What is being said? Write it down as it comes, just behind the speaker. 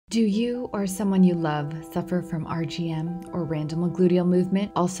Do you or someone you love suffer from RGM or random gluteal movement,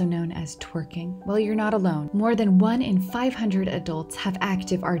 also known as twerking? Well, you're not alone. More than 1 in 500 adults have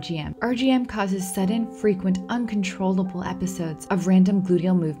active RGM. RGM causes sudden, frequent, uncontrollable episodes of random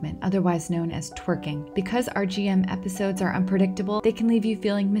gluteal movement, otherwise known as twerking. Because RGM episodes are unpredictable, they can leave you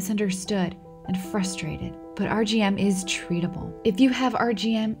feeling misunderstood and frustrated. But RGM is treatable. If you have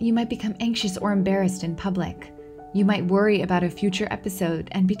RGM, you might become anxious or embarrassed in public. You might worry about a future episode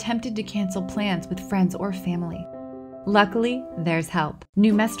and be tempted to cancel plans with friends or family. Luckily, there's help.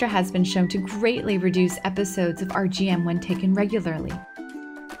 Numestra has been shown to greatly reduce episodes of RGM when taken regularly.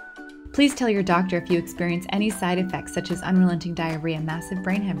 Please tell your doctor if you experience any side effects such as unrelenting diarrhea, massive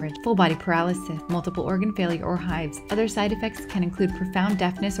brain hemorrhage, full body paralysis, multiple organ failure, or hives. Other side effects can include profound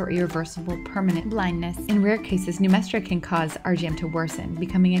deafness or irreversible permanent blindness. In rare cases, Numestra can cause RGM to worsen,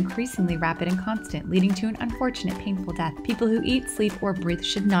 becoming increasingly rapid and constant, leading to an unfortunate painful death. People who eat, sleep, or breathe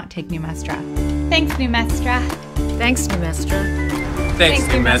should not take Numestra. Thanks, Numestra. Thanks, Numestra. Thanks,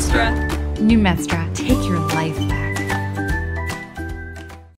 Numestra. Numestra, take your life